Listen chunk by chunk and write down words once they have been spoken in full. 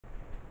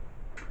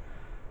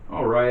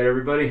Alright,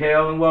 everybody,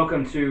 hail and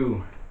welcome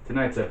to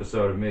tonight's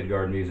episode of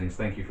Midgard Musings.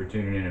 Thank you for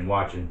tuning in and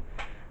watching.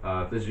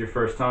 If this is your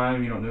first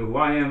time, you don't know who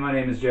I am, my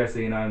name is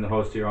Jesse and I'm the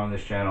host here on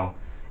this channel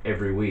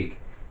every week.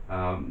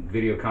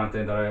 Video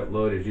content that I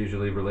upload is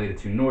usually related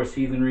to Norse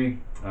heathenry,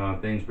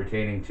 things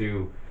pertaining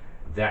to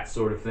that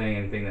sort of thing,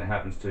 anything that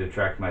happens to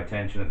attract my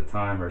attention at the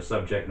time or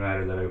subject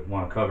matter that I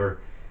want to cover.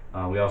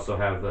 We also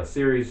have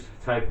series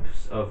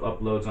types of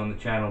uploads on the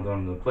channel.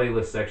 Down in the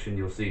playlist section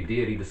you'll see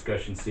Deity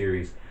Discussion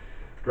Series,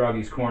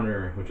 Droggy's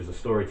Corner, which is a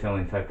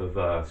storytelling type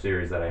of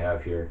series that I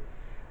have here.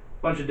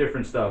 Bunch of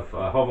different stuff,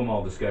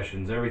 Hovamall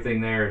discussions,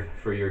 everything there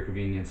for your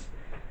convenience.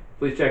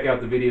 Please check out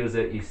the videos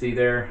that you see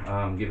there.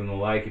 Give them a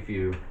like if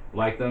you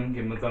like them.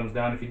 Give them a thumbs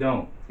down if you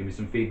don't. Give me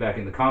some feedback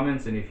in the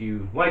comments, and if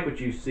you like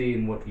what you see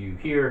and what you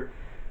hear,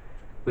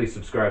 please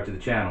subscribe to the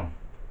channel.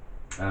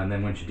 And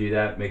then once you do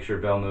that, make sure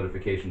bell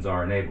notifications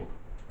are enabled.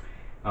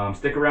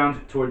 Stick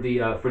around toward the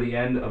for the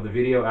end of the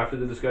video after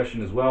the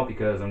discussion as well,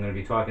 because I'm going to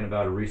be talking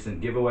about a recent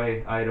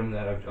giveaway item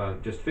that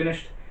I've just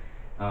finished.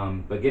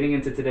 But getting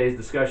into today's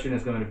discussion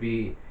is going to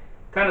be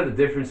kind of the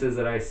differences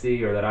that I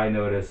see or that I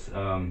notice,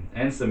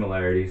 and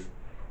similarities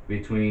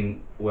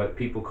between what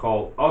people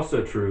call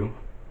Ásatrú,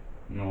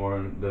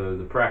 or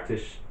the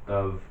practice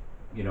of,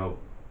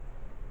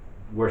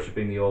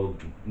 worshiping the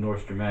old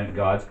Norse Germanic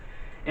gods,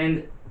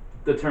 and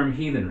the term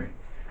heathenry,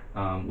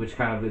 which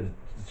kind of is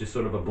just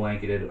sort of a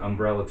blanketed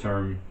umbrella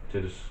term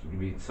to just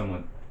be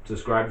somewhat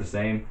describe the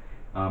same,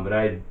 but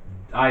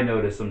I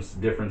noticed some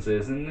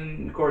differences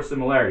and of course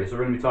similarities, so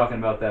we're going to be talking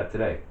about that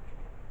today.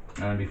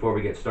 And before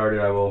we get started,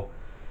 I will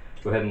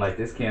go ahead and light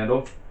this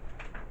candle,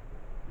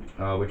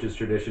 which is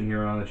tradition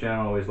here on the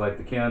channel. Always light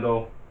the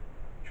candle,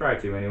 try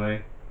to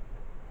anyway,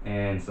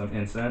 and some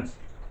incense.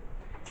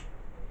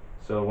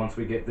 So once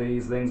we get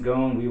these things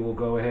going, we will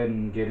go ahead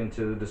and get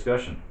into the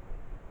discussion.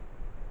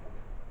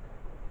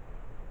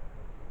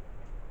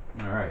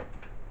 Alright,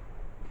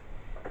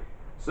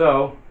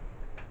 so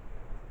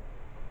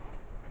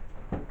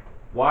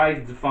why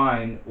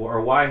define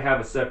or why have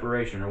a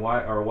separation, or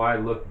why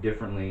look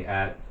differently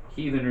at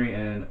heathenry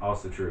and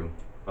Asatru?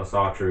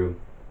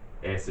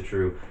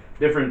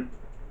 Different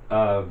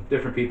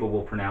people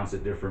will pronounce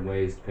it different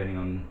ways depending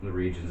on the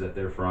regions that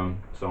they're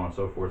from, so on and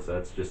so forth. So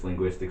that's just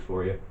linguistics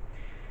for you.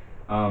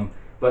 But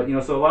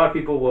so a lot of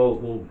people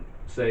will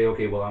say,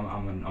 okay, well,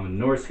 I'm a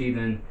Norse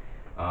heathen,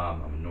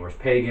 I'm a Norse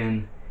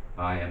pagan,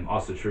 I am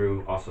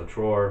Asatru,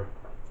 Ásatrú.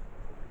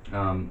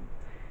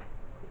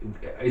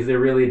 Is there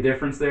really a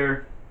difference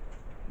there?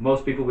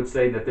 Most people would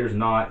say that there's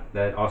not,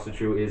 that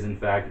Ásatrú is in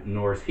fact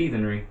Norse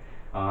heathenry.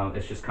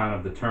 It's just kind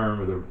of the term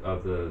or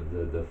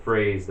the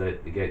phrase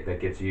that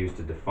gets used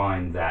to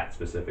define that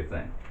specific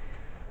thing.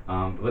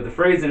 But the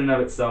phrase in and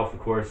of itself, of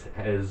course,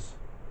 is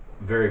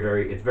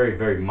it's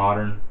very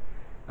modern.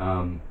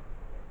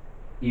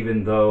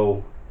 Even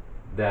though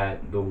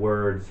that the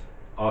words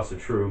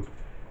Ásatrú,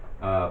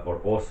 or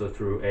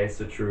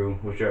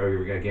Ásatrú,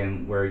 whichever,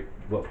 again,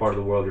 what part of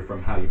the world you're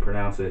from, how you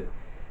pronounce it,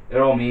 it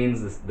all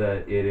means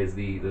that it is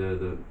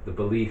the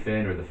belief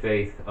in, or the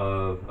faith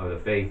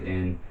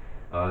in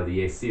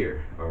the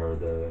Aesir, or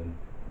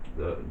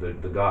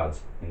the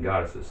gods and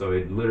goddesses. So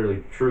it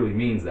literally truly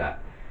means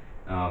that.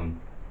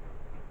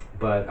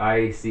 But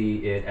I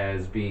see it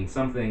as being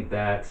something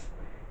that,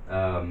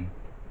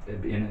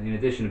 in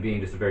addition to being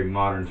just a very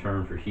modern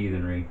term for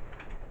heathenry,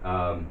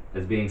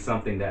 as being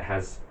something that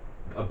has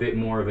a bit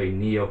more of a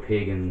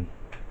neo-pagan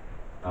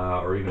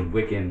or even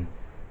Wiccan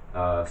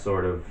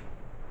sort of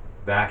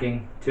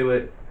backing to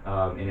it,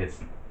 in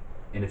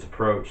its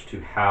approach to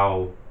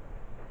how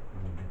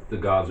the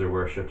gods are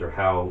worshipped or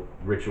how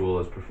ritual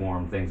is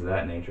performed, things of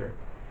that nature.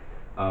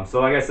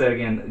 So like I said,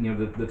 again,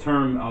 the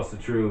term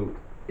Ásatrú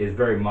is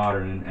very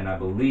modern, and I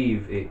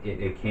believe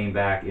it came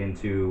back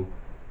into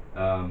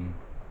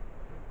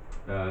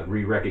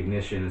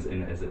re-recognition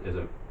as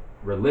a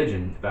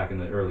religion back in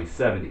the early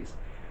 70s.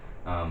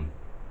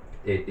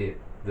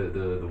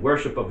 The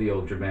worship of the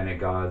old Germanic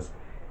gods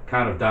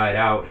kind of died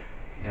out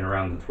in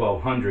around the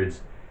 1200s,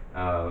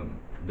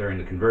 during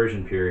the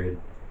conversion period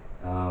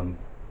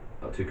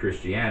to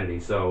Christianity.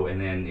 So,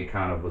 and then it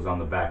kind of was on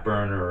the back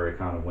burner, or it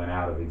kind of went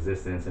out of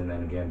existence. And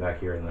then again,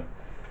 back here in the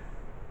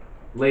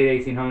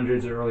late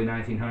 1800s or early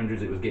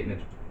 1900s, it was getting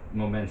its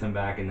momentum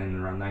back. And then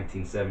around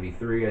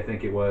 1973, I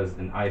think it was,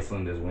 in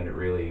Iceland is when it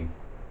really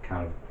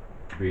kind of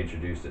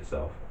reintroduced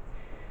itself.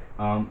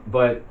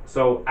 But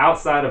so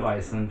outside of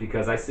Iceland,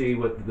 because I see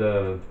what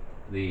the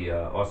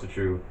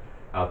Ásatrú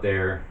out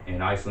there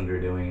in Iceland are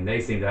doing,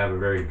 they seem to have a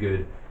very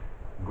good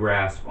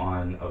grasp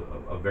on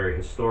a very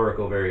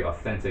historical, very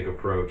authentic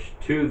approach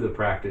to the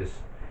practice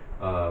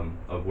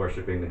of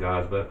worshiping the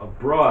gods. But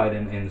abroad,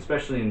 and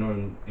especially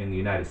in the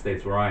United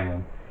States where I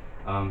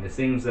am, it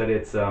seems that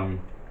it's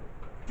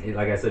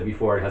like I said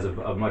before, it has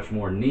a much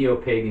more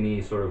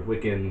neo-pagan-y sort of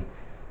Wiccan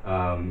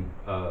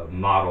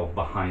model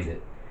behind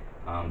it.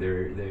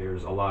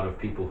 There's a lot of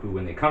people who,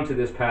 when they come to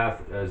this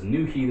path as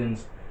new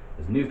heathens,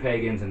 as new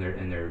pagans, and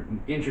they're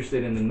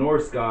interested in the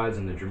Norse gods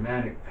and the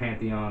Germanic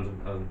pantheons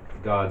of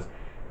gods,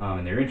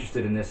 and they're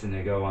interested in this, and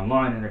they go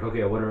online and they're like,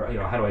 okay, what are,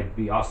 how do I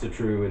be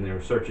Ásatrú? And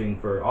they're searching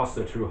for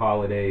Ásatrú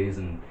holidays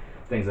and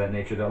things of that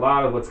nature. A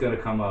lot of what's going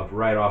to come up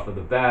right off of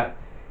the bat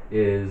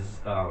is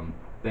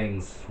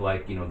things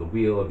like the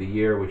Wheel of the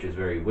Year, which is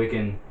very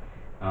Wiccan,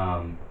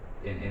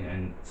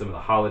 and some of the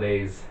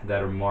holidays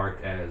that are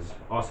marked as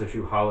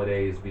Ásatrú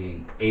holidays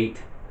being 8,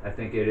 I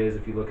think it is.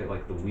 If you look at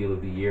like the Wheel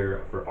of the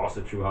Year for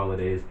Ásatrú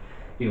holidays,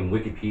 you can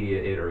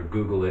Wikipedia it or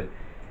Google it.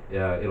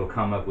 It'll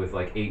come up with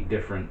like 8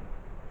 different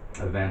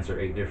events or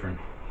 8 different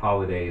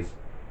holidays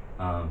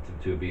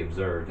to be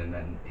observed. And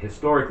then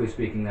historically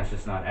speaking, that's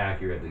just not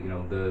accurate.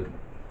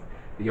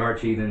 The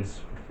arch heathens,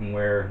 from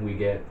where we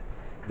get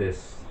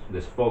this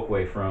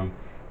folkway from,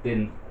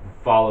 didn't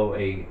follow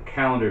a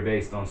calendar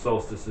based on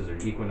solstices or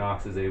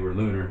equinoxes. They were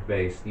lunar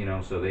based,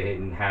 so they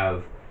didn't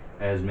have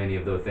as many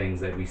of the things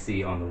that we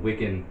see on the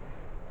Wiccan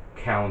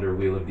calendar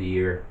Wheel of the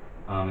Year.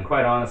 And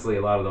quite honestly,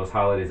 a lot of those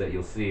holidays that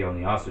you'll see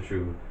on the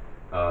Ásatrú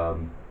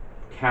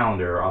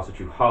calendar, or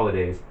Ásatrú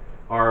holidays,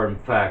 are in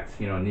fact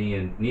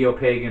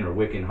neo-pagan or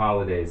Wiccan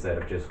holidays that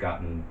have just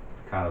gotten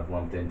kind of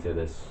lumped into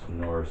this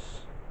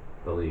Norse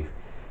belief.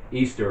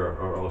 Easter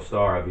or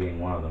Ostara being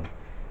one of them.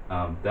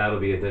 That'll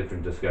be a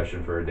different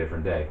discussion for a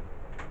different day.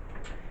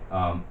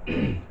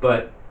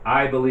 But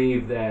I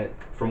believe that,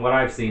 from what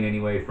I've seen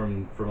anyway,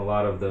 from a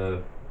lot of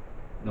the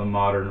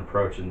modern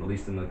approach, and at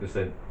least in, like I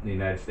said, the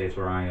United States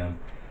where I am,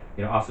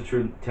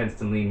 Asatru tends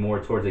to lean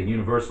more towards a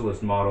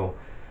universalist model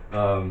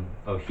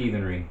of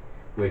heathenry,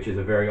 which is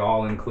a very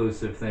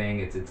all-inclusive thing.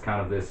 It's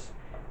kind of this,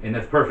 and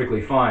that's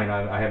perfectly fine.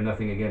 I have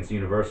nothing against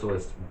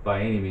universalists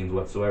by any means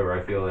whatsoever.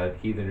 I feel that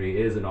heathenry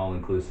is an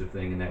all-inclusive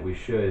thing, and that we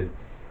should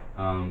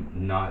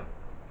not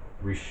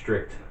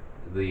restrict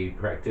the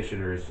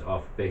practitioners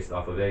based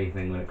off of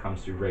anything when it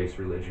comes to race,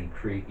 religion,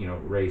 creed,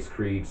 race,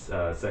 creeds,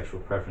 sexual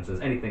preferences,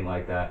 anything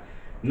like that.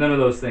 None of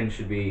those things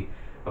should be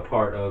a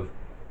part of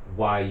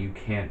why you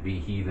can't be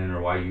heathen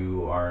or why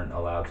you aren't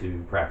allowed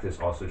to practice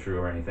Ásatrú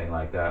or anything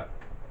like that.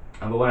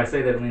 But when I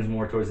say that it leans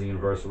more towards the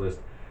universalist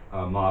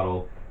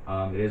model,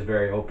 it is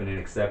very open and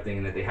accepting,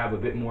 and that they have a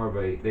bit more of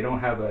they don't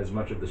have as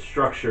much of the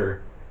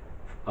structure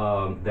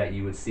that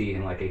you would see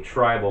in like a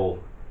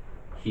tribal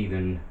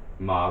heathen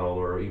model,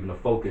 or even a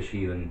folkish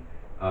heathen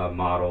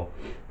model,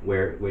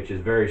 which is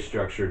very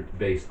structured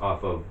based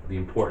off of the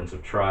importance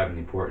of tribe and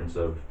the importance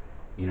of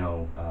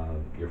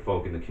your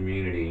folk in the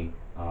community,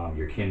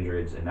 your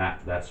kindreds, and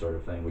that sort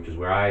of thing, which is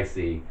where I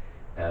see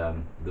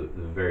the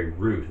very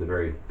root, the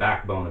very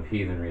backbone of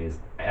heathenry is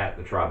at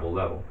the tribal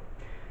level.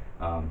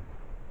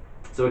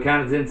 So it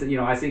kind of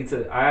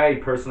into, I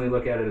personally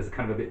look at it as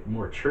kind of a bit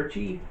more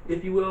churchy,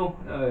 if you will,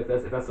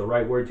 if that's the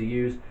right word to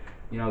use.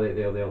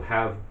 They'll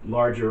have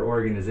larger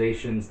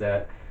organizations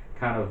that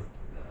kind of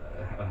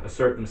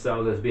assert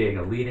themselves as being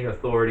a leading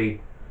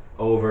authority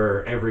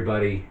over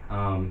everybody,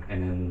 and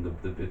then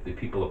the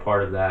people a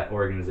part of that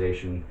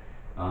organization.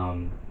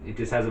 It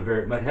just has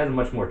it has a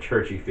much more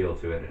churchy feel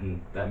to it,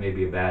 and that may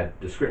be a bad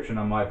description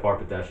on my part,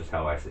 but that's just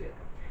how I see it.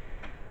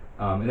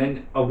 And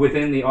then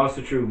within the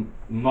Ásatrú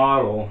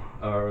model,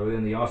 or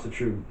within the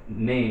Ásatrú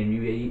name,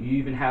 you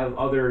even have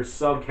other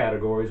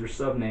subcategories or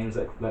subnames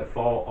that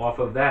fall off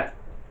of that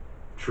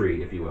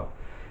tree, if you will.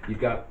 You've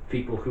got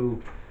people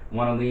who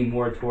want to lean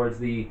more towards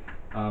the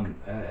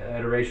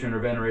adoration or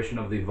veneration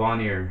of the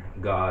Vanir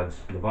gods,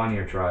 the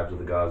Vanir tribes of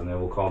the gods, and they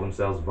will call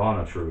themselves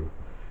Vanatru.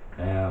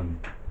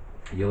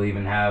 You'll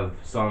even have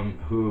some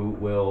who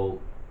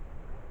will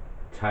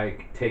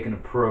take an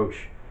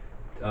approach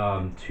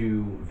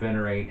to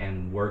venerate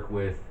and work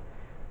with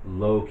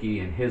Loki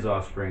and his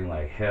offspring,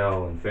 like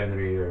Hel and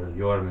Fenrir,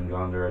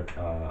 Jormungandr,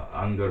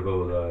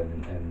 Angerboda,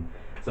 and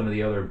some of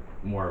the other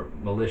more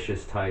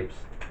malicious types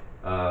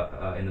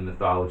in the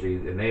mythology,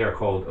 and they are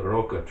called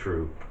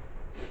Rokatru.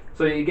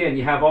 So again,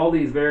 you have all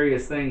these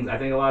various things. I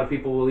think a lot of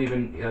people will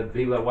even,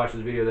 people that watch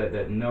this video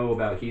that know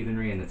about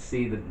heathenry and that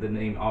see the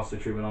name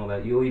Ásatrú and all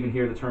that, you'll even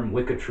hear the term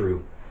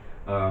Wiccatru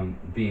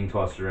being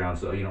tossed around.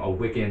 So, a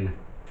Wiccan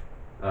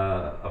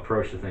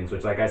approach to things,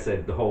 which, like I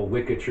said, the whole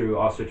Wiccatru,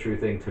 Ásatrú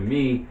thing, to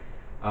me,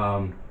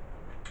 I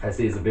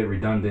see is a bit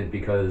redundant,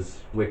 because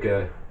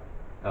Wicca,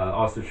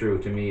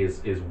 Ásatrú to me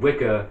is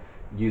Wicca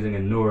using a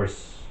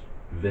Norse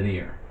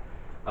veneer.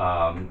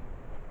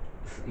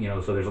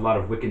 So there's a lot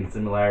of Wiccan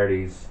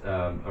similarities,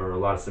 or a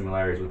lot of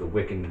similarities with the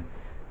Wiccan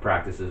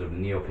practices, or the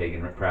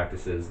neo-pagan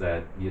practices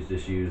that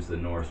just use the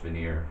Norse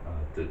veneer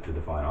to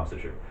define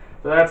Ásatrú.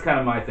 So that's kind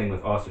of my thing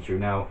with Ásatrú.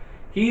 Now,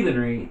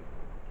 heathenry,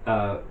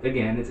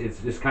 again,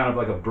 it's just kind of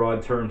like a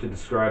broad term to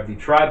describe the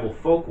tribal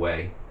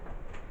folkway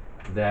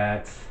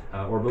that,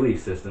 or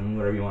belief system,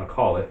 whatever you want to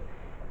call it,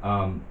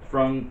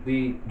 from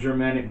the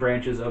Germanic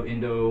branches of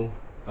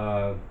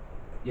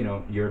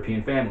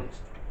European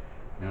families.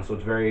 So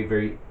it's very,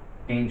 very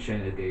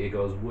ancient. It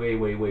goes way,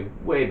 way, way,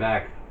 way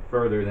back,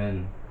 further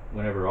than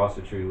whenever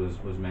Ásatrú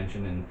was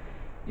mentioned, and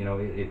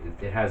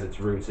it has its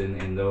roots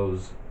in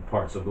those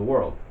parts of the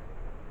world.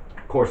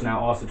 Of course,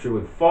 now Ásatrú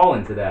would fall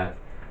into that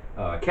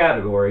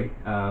category,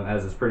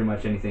 as is pretty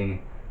much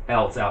anything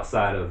else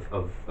outside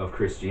of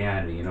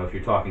Christianity. If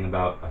you're talking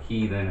about a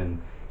heathen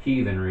and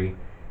heathenry,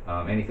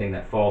 anything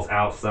that falls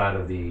outside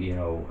of the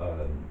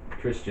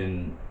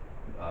Christian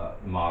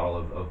model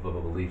of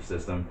a belief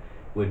system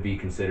would be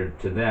considered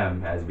to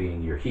them as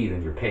being your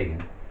heathen, your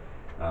pagan.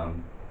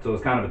 So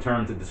it's kind of a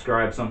term to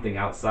describe something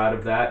outside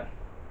of that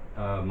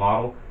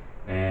model,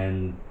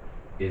 and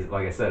is,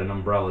 like I said, an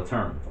umbrella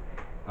term.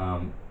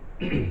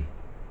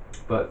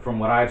 But from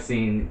what I've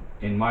seen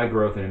in my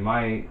growth and in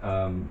my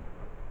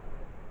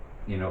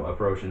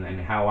approach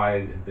and how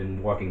I've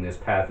been walking this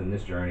path and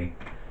this journey,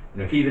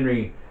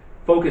 heathenry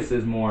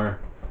focuses more.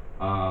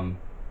 Of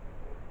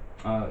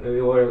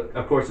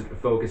course, it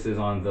focuses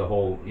on the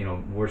whole,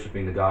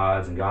 worshiping the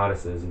gods and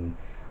goddesses, and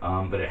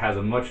but it has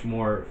a much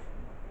more.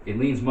 It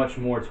leans much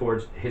more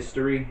towards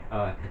history,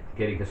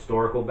 getting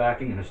historical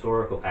backing and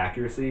historical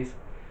accuracies,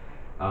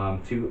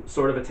 to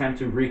sort of attempt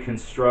to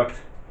reconstruct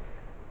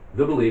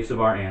the beliefs of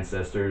our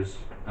ancestors.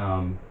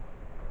 And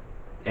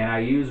I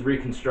use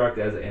reconstruct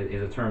as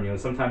a term.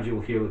 Sometimes you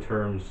will hear the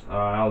terms.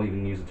 I'll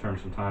even use the term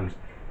sometimes.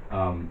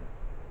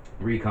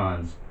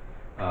 Recons,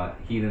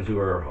 heathens who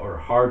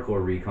are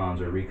hardcore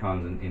recons or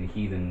recons in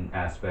heathen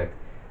aspect.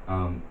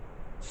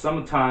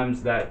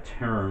 Sometimes that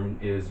term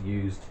is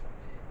used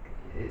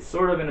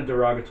sort of in a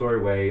derogatory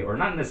way, or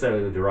not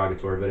necessarily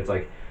derogatory, but it's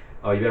like,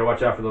 oh, you better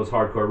watch out for those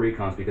hardcore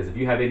recons, because if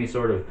you have any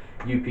sort of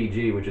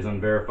UPG, which is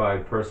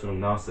unverified personal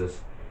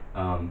gnosis,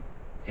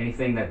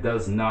 anything that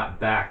does not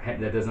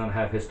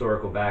have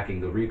historical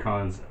backing, the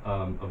recons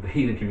of the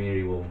heathen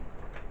community will,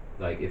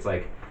 it's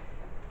like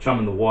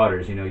chumming the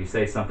waters. You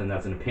say something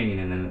that's an opinion,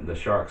 and then the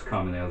sharks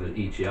come and they'll just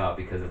eat you up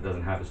because it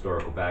doesn't have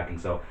historical backing.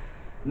 So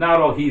not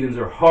all heathens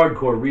are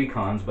hardcore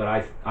recons,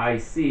 but I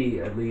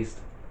see, at least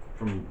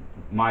from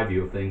my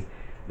view of things,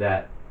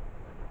 that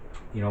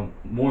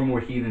more and more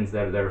heathens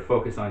that are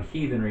focused on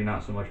heathenry,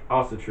 not so much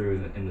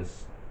Ásatrú in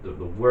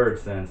the word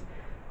sense,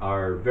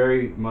 are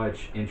very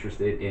much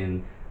interested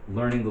in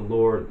learning the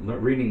lore,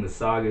 reading the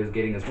sagas,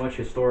 getting as much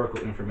historical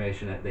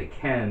information that they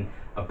can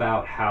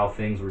about how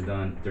things were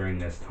done during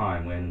this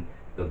time when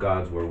the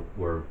gods were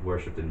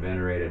worshipped and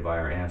venerated by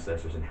our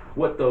ancestors, and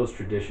what those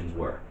traditions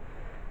were.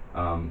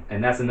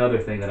 And that's another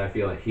thing that I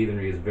feel like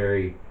heathenry is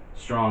very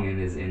strong in,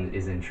 is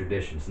in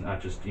traditions,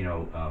 not just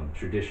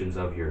traditions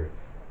of your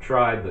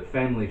tribe, but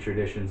family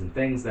traditions and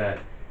things that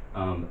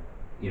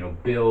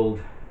build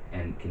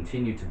and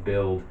continue to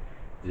build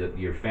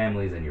your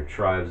families and your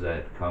tribes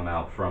that come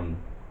out from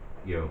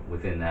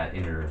within that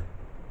inner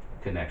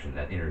connection,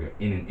 that inner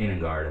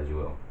Midgard, as you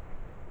will.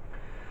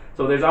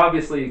 So there's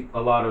obviously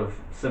a lot of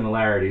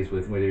similarities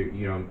with whether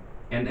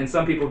and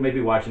some people may be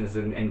watching this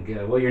and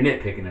well, you're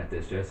nitpicking at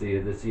this, Jesse.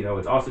 This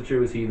it's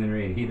Ásatrú is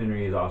heathenry and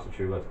heathenry is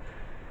Ásatrú. But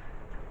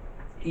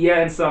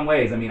yeah, in some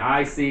ways. I mean,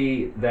 I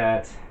see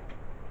that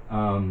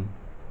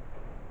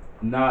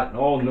not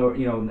all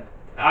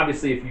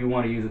obviously, if you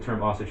want to use the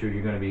term Ásatrú,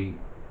 you're going to be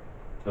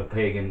a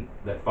pagan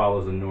that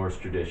follows the Norse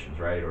traditions,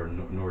 right, or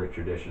Nordic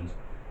traditions.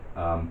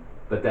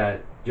 But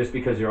that just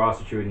because you're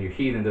Ásatrú and you're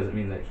heathen doesn't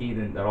mean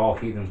that all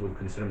heathens would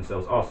consider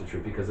themselves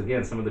Ásatrú, because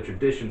again, some of the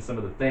traditions, some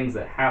of the things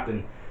that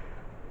happen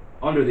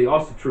under the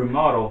Ásatrú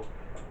model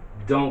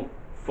don't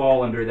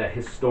fall under that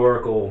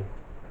historical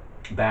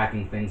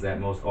backing, things that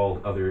most all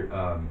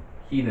other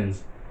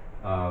heathens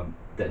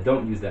that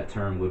don't use that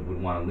term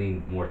would want to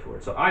lean more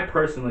towards. So I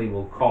personally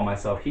will call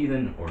myself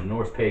heathen or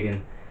Norse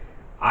pagan.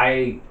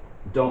 I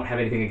don't have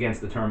anything against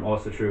the term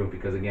Ásatrú,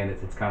 because again,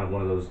 it's kind of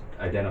one of those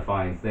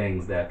identifying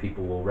things that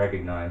people will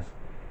recognize,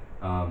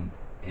 and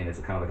it's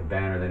kind of like a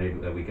banner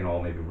that we can all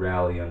maybe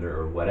rally under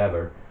or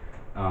whatever.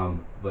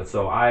 But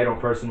so I don't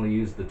personally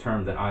use the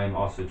term that I'm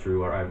Ásatrú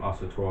or I'm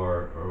Ásatrú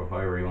or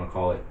however you want to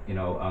call it,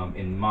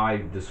 in my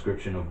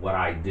description of what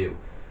I do.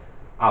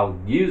 I'll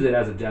use it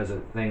as a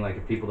thing, like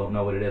if people don't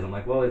know what it is, I'm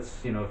like, well,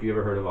 it's, if you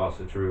ever heard of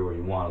Ásatrú or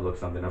you want to look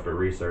something up or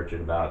research it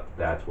about,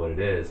 that's what it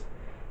is,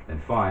 then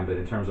fine. But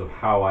in terms of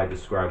how I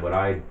describe what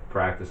I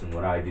practice and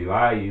what I do,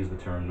 I use the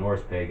term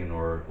Norse pagan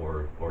or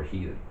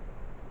heathen.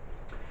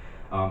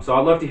 So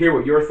I'd love to hear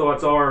what your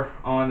thoughts are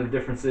on the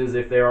differences,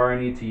 if there are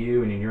any to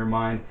you and in your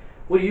mind.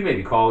 What do you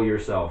maybe call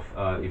yourself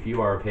if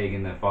you are a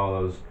pagan that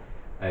follows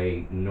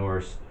a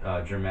Norse,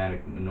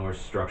 Germanic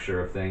Norse structure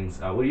of things?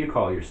 What do you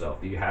call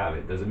yourself? Do you have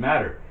it? Does it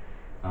matter?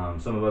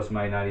 Some of us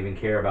might not even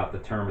care about the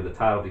term or the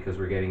title because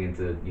we're getting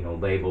into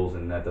labels,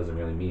 and that doesn't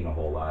really mean a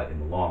whole lot in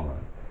the long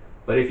run.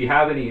 But if you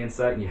have any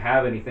insight and you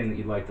have anything that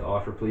you'd like to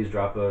offer, please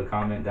drop a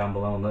comment down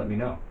below and let me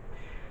know.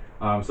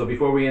 So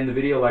before we end the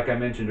video, like I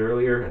mentioned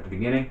earlier at the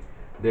beginning,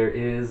 there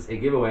is a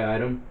giveaway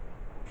item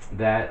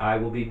that I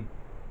will be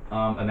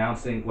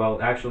announcing.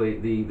 Well, actually,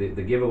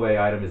 the giveaway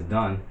item is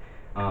done.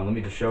 Let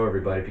me just show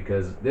everybody,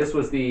 because this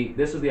was the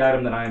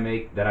item that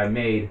I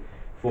made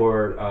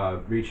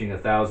for reaching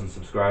 1,000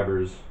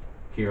 subscribers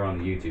here on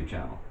the YouTube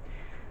channel.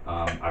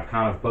 I've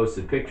kind of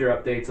posted picture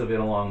updates of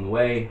it along the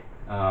way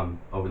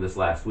over this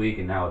last week,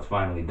 and now it's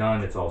finally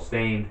done. It's all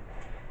stained,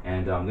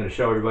 and I'm going to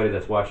show everybody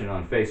that's watching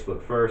on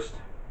Facebook first.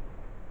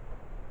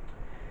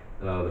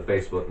 The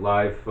Facebook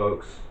Live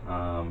folks.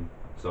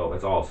 So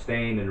it's all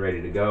stained and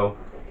ready to go.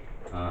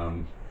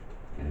 And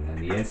And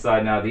then the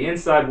inside. Now the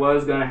inside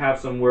was going to have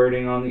some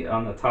wording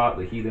on the top,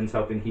 the Heathens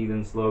Helping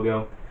Heathens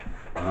logo.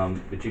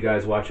 But you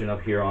guys watching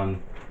up here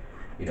on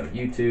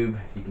YouTube,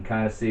 you can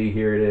kind of see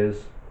here it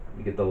is. Let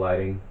me get the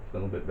lighting a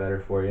little bit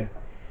better for you.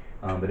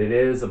 But it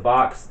is a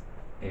box.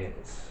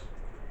 It's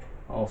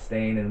all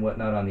stained and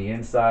whatnot on the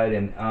inside,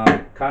 and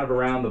kind of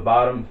around the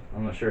bottom,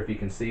 I'm not sure if you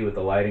can see with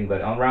the lighting,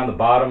 but around the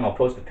bottom, I'll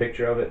post a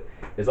picture of it,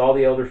 is all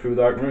the Elder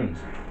Futhark runes.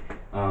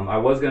 I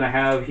was going to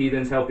have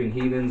Heathens Helping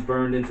Heathens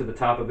burned into the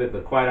top of it,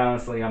 but quite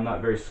honestly, I'm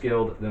not very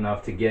skilled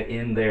enough to get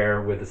in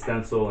there with a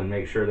stencil and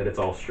make sure that it's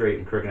all straight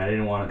and crooked. I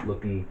didn't want it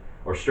looking,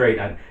 or straight,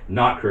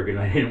 not crooked.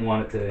 I didn't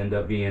want it to end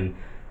up being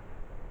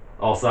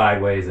all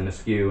sideways and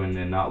askew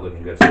and not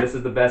looking good. So this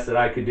is the best that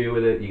I could do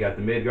with it. You got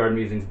the Midgard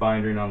Musings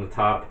binding on the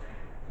top.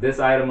 This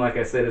item, like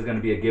I said, is going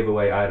to be a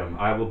giveaway item.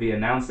 I will be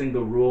announcing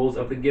the rules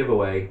of the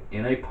giveaway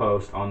in a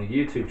post on the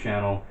YouTube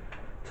channel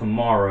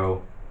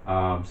tomorrow,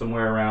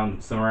 somewhere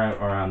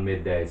around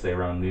midday, say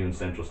around noon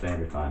Central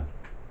Standard Time.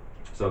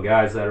 So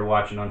guys that are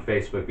watching on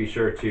Facebook, be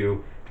sure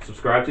to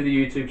subscribe to the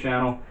YouTube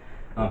channel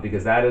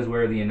because that is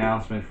where the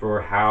announcement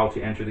for how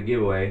to enter the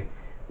giveaway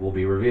will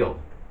be revealed.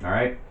 All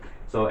right.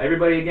 So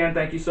everybody, again,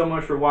 thank you so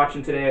much for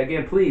watching today.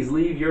 Again, please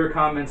leave your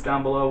comments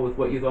down below with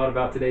what you thought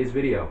about today's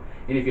video.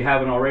 And if you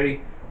haven't already,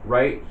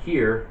 right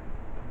here,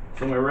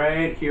 somewhere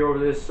right here over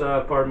this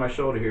part of my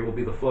shoulder here will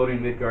be the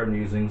floating Midgard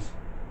Musings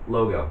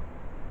logo.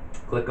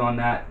 Click on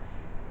that,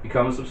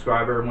 become a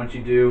subscriber, and once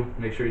you do,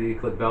 make sure you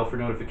click bell for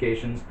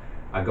notifications.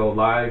 I go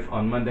live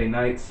on Monday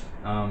nights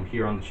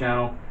here on the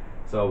channel,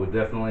 so would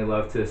definitely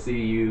love to see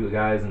you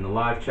guys in the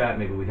live chat.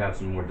 Maybe we have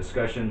some more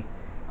discussion.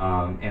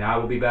 And I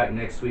will be back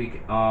next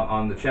week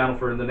on the channel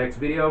for the next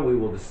video. We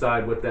will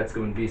decide what that's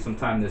going to be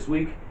sometime this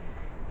week.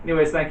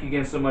 Anyways, thank you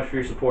again so much for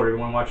your support.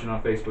 Everyone watching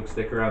on Facebook,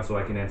 stick around so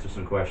I can answer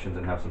some questions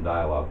and have some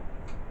dialogue.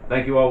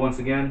 Thank you all once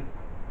again.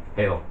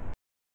 Hail.